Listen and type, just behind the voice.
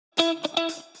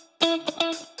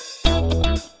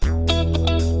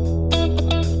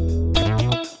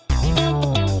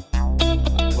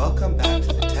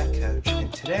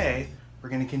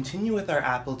continue with our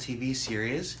Apple TV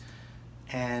series,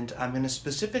 and I'm going to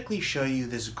specifically show you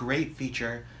this great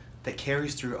feature that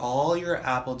carries through all your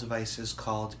Apple devices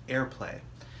called AirPlay.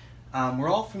 We're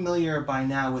all familiar by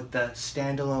now with the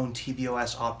standalone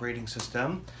tvOS operating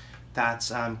system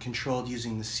that's controlled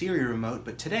using the Siri remote,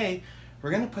 but today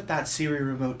we're going to put that Siri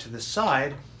remote to the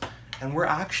side, and we're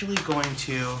actually going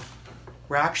to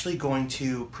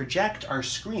project our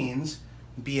screens,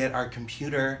 be it our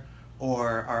computer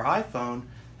or our iPhone,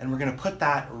 and we're going to put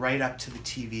that right up to the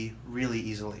TV really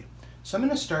easily. So I'm going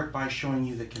to start by showing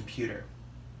you the computer.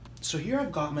 So here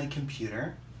I've got my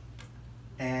computer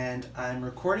and I'm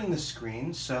recording the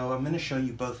screen, so I'm going to show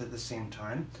you both at the same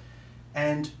time.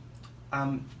 And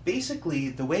basically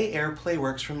the way AirPlay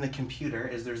works from the computer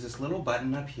is there's this little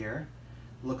button up here,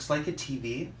 looks like a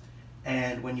TV,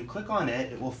 and when you click on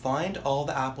it, it will find all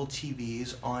the Apple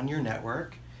TVs on your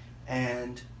network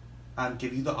and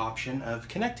give you the option of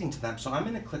connecting to them. So I'm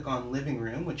going to click on Living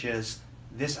Room, which is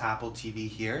this Apple TV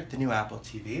here, the new Apple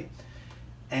TV.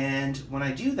 And when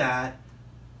I do that,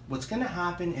 what's going to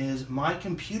happen is my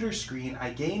computer screen,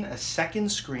 I gain a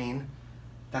second screen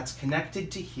that's connected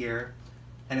to here,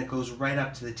 and it goes right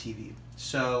up to the TV.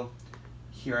 So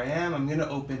here I am. I'm going to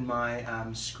open my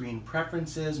screen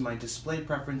preferences, my display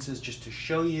preferences, just to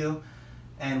show you.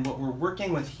 And what we're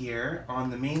working with here on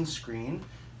the main screen,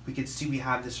 we can see we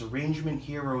have this arrangement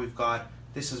here where we've got,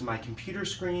 this is my computer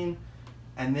screen,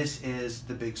 and this is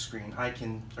the big screen. I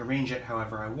can arrange it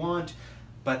however I want,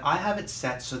 but I have it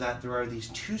set so that there are these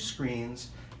two screens,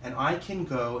 and I can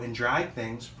go and drag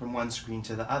things from one screen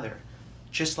to the other.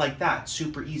 Just like that,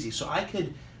 super easy. So I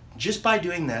could, just by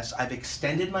doing this, I've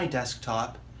extended my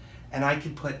desktop, and I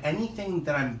could put anything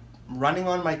that I'm running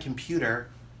on my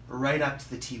computer right up to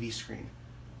the TV screen,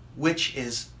 which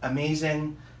is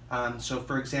amazing. So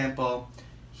for example,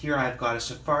 here I've got a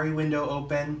Safari window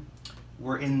open.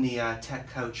 We're in the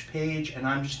Tech Couch page, and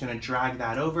I'm just going to drag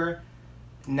that over.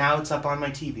 Now it's up on my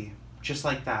TV, just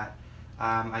like that.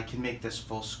 I can make this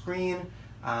full screen.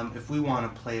 If we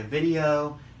want to play a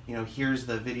video, you know, here's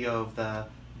the video of the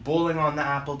bowling on the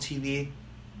Apple TV.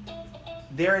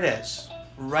 There it is,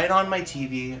 right on my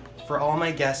TV for all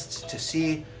my guests to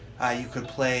see. You could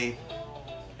play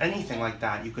anything like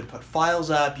that. You could put files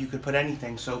up, you could put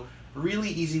anything. So really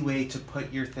easy way to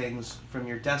put your things from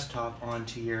your desktop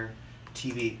onto your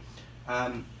TV.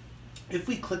 If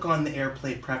we click on the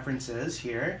AirPlay preferences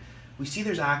here, we see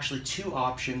there's actually two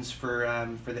options for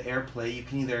the AirPlay. You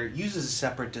can either use as a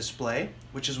separate display,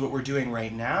 which is what we're doing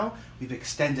right now. We've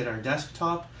extended our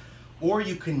desktop, or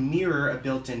you can mirror a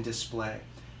built-in display.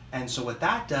 And so what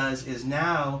that does is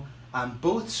now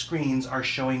both screens are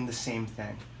showing the same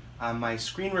thing. My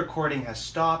screen recording has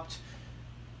stopped,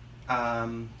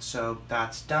 so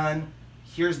that's done.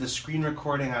 Here's the screen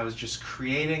recording I was just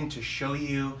creating to show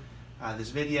you this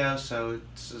video, so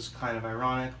this is kind of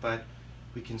ironic, but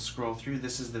we can scroll through.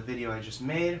 This is the video I just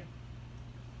made.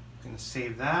 I'm going to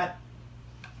save that.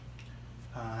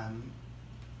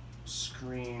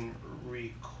 Screen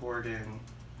recording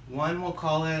 1, we'll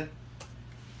call it.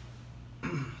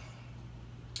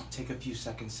 Take a few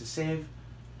seconds to save.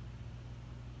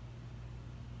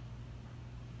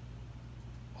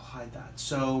 Hide that.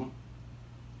 So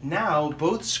now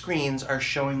both screens are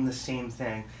showing the same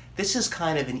thing. This is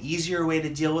kind of an easier way to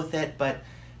deal with it, but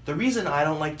the reason I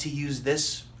don't like to use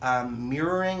this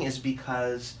mirroring is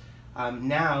because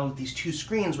now these two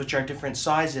screens, which are different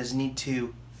sizes, need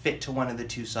to fit to one of the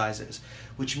two sizes,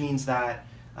 which means that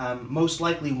most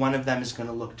likely one of them is going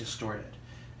to look distorted.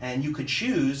 And you could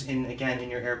choose, again, in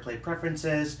your AirPlay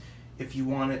preferences, if you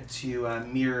want it to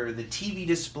mirror the TV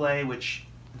display, which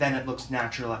then it looks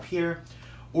natural up here,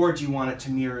 or do you want it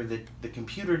to mirror the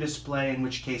computer display, in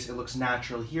which case it looks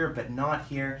natural here but not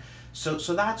here. So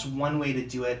that's one way to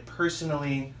do it.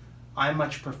 Personally, I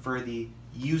much prefer the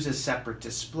use as separate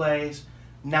displays.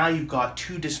 Now you've got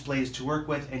two displays to work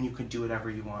with, and you can do whatever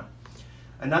you want.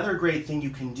 Another great thing you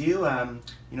can do,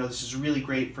 you know, this is really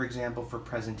great, for example, for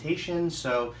presentations.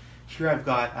 So here I've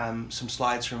got some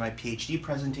slides for my PhD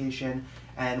presentation,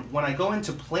 and when I go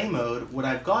into play mode, what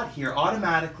I've got here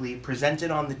automatically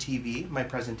presented on the TV, my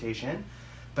presentation,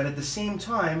 but at the same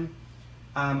time,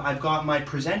 I've got my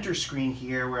presenter screen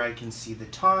here where I can see the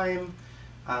time,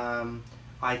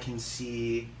 I can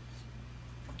see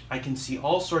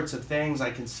all sorts of things.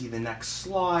 I can see the next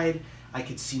slide, I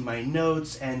could see my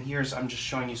notes, and I'm just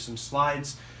showing you some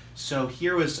slides. So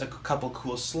here was a couple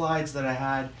cool slides that I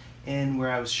had in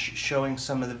where I was showing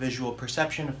some of the visual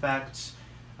perception effects.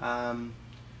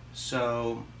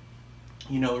 So,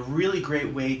 you know, a really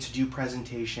great way to do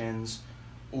presentations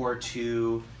or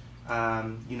to,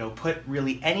 you know, put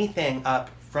really anything up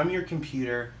from your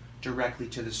computer directly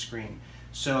to the screen.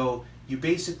 So you're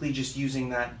basically just using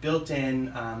that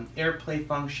built-in AirPlay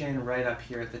function right up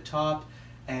here at the top,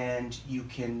 and you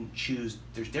can choose,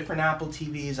 there's different Apple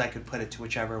TVs, I could put it to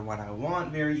whichever one I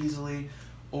want very easily,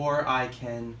 or I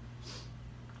can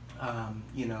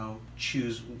you know,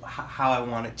 choose how I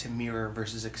want it to mirror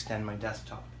versus extend my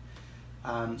desktop.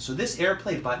 So this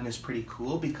AirPlay button is pretty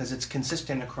cool because it's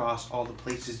consistent across all the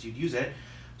places you'd use it.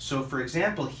 So for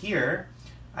example here,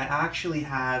 I actually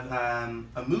have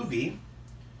a movie.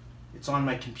 It's on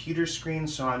my computer screen,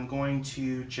 so I'm going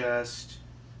to just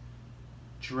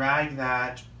drag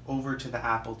that over to the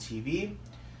Apple TV.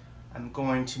 I'm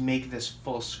going to make this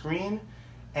full screen,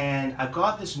 and I've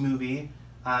got this movie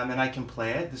and I can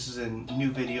play it. This is a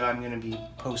new video I'm going to be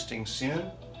posting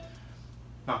soon.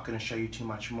 Not going to show you too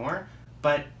much more,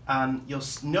 but you'll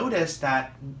notice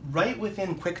that right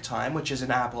within QuickTime, which is an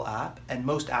Apple app, and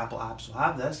most Apple apps will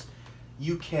have this,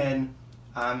 you can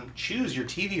choose your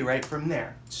TV right from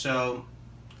there. So,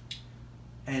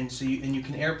 and you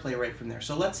can AirPlay right from there.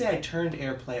 So let's say I turned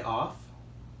AirPlay off,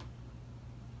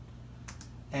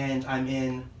 and I'm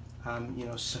in you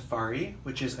know, Safari,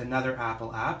 which is another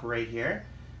Apple app right here.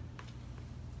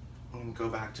 I'm going to go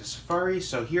back to Safari.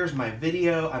 So here's my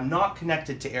video. I'm not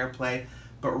connected to AirPlay,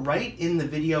 but right in the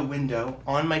video window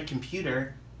on my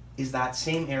computer is that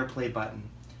same AirPlay button.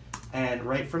 And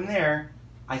right from there,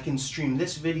 I can stream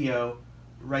this video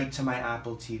right to my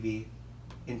Apple TV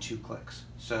in 2 clicks.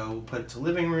 So we'll put it to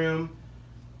living room,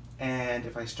 and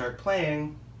if I start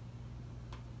playing,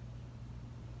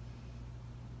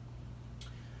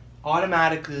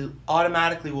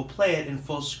 automatically will play it in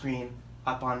full screen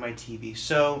up on my TV.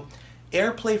 So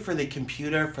AirPlay for the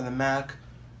computer, for the Mac,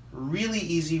 really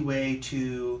easy way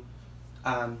to,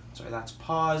 sorry that's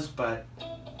pause, but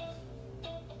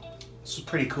this is a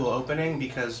pretty cool opening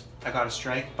because I got a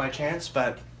strike by chance,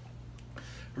 but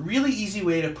a really easy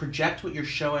way to project what you're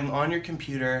showing on your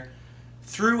computer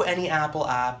through any Apple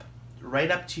app right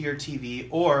up to your TV,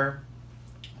 or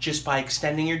just by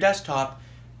extending your desktop,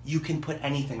 you can put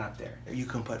anything up there. You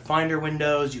can put Finder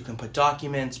windows, you can put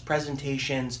documents,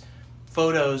 presentations,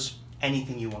 photos,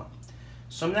 anything you want.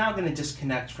 So I'm now going to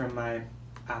disconnect from my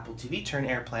Apple TV, turn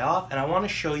AirPlay off, and I want to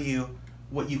show you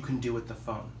what you can do with the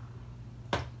phone.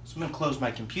 So I'm going to close my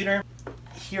computer.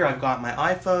 Here I've got my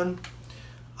iPhone.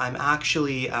 I'm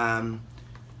actually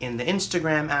in the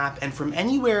Instagram app, and from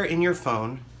anywhere in your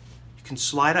phone, you can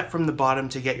slide up from the bottom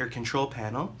to get your control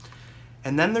panel.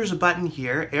 And then there's a button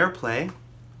here, AirPlay,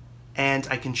 and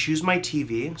I can choose my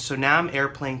TV. So now I'm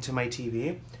AirPlaying to my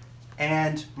TV,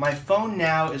 and my phone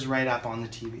now is right up on the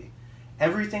TV.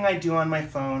 Everything I do on my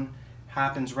phone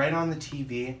happens right on the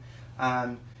TV.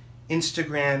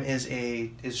 Instagram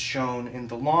is shown in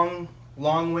the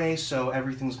long way, so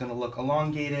everything's going to look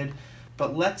elongated.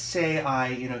 But let's say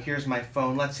here's my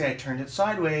phone. Let's say I turned it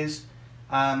sideways.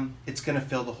 It's going to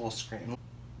fill the whole screen.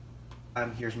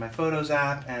 Here's my Photos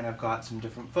app, and I've got some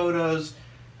different photos.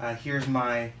 Here's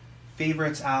my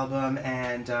favorites album,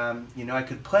 and I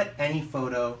could put any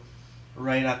photo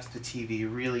right up to the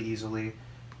TV really easily,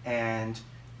 and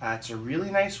it's a really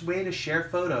nice way to share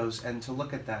photos and to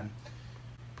look at them.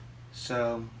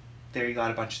 So there you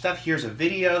got a bunch of stuff. Here's a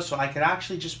video, so I could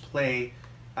actually just play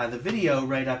the video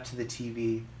right up to the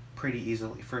TV pretty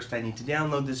easily. First I need to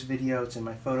download this video. It's in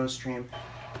my photo stream.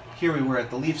 Here we were at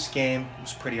the Leafs game. It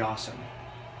was pretty awesome.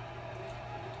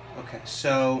 Okay,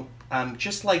 so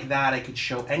just like that, I could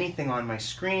show anything on my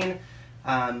screen.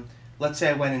 Let's say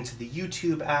I went into the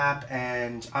YouTube app,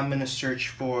 and I'm going to search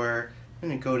for, I'm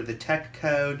going to go to the Tech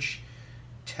Couch,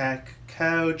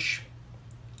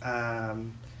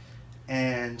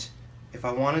 and if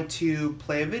I wanted to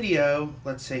play a video,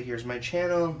 let's say here's my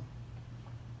channel.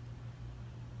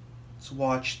 Let's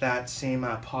watch that same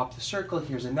Pop the Circle.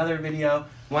 Here's another video.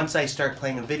 Once I start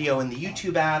playing a video in the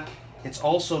YouTube app, it's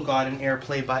also got an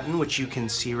AirPlay button, which you can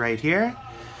see right here.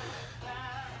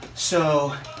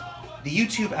 So the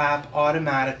YouTube app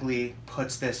automatically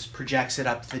projects it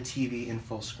up to the TV in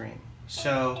full screen.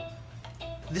 So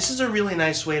this is a really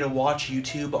nice way to watch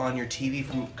YouTube on your TV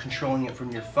from controlling it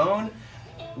from your phone.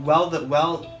 While the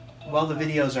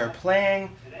videos are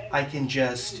playing, I can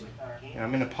just,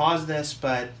 I'm going to pause this,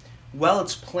 but while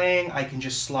it's playing, I can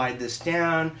just slide this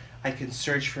down. I can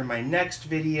search for my next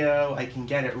video. I can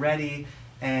get it ready,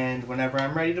 and whenever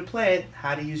I'm ready to play it,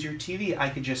 how to use your TV, I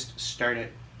could just start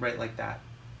it right like that.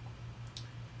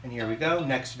 And here we go,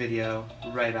 next video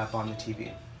right up on the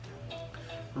TV.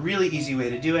 Really easy way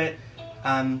to do it.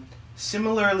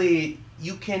 Similarly,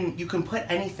 you can put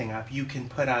anything up. You can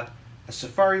put up a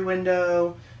Safari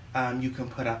window, you can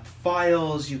put up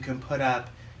files, you can put up,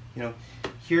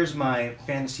 here's my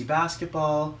fantasy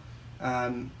basketball,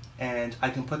 and I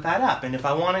can put that up. And if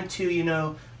I wanted to, you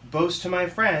know, boast to my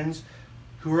friends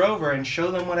who are over and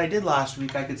show them what I did last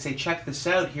week, I could say, check this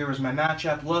out, here was my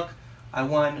matchup, look, I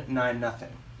won 9-0.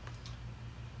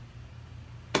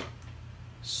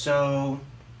 So,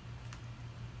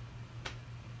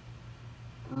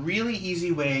 really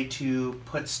easy way to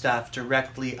put stuff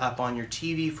directly up on your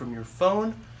TV from your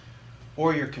phone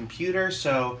or your computer.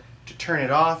 So to turn it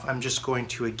off, I'm just going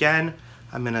to, again,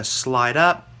 I'm going to slide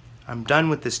up. I'm done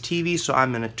with this TV, so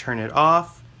I'm going to turn it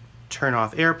off, turn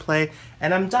off AirPlay,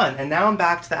 and I'm done. And now I'm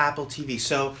back to the Apple TV.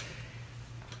 So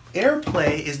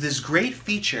AirPlay is this great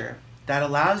feature that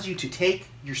allows you to take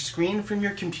your screen from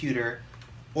your computer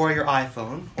or your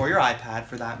iPhone or your iPad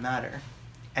for that matter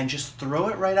and just throw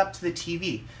it right up to the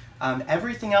TV.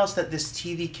 Everything else that this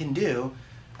TV can do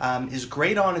is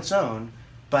great on its own,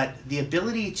 but the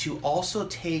ability to also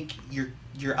take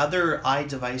your other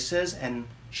iDevices and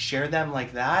share them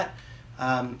like that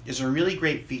is a really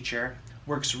great feature,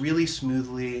 works really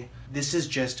smoothly. This is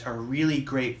just a really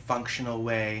great functional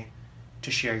way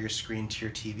to share your screen to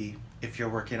your TV if you're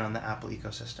working on the Apple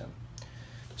ecosystem.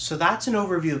 So that's an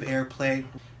overview of AirPlay,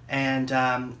 and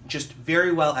just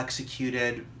very well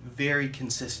executed, very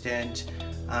consistent,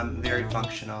 very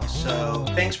functional. So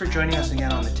thanks for joining us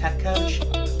again on the Tech Couch.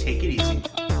 Take it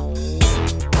easy.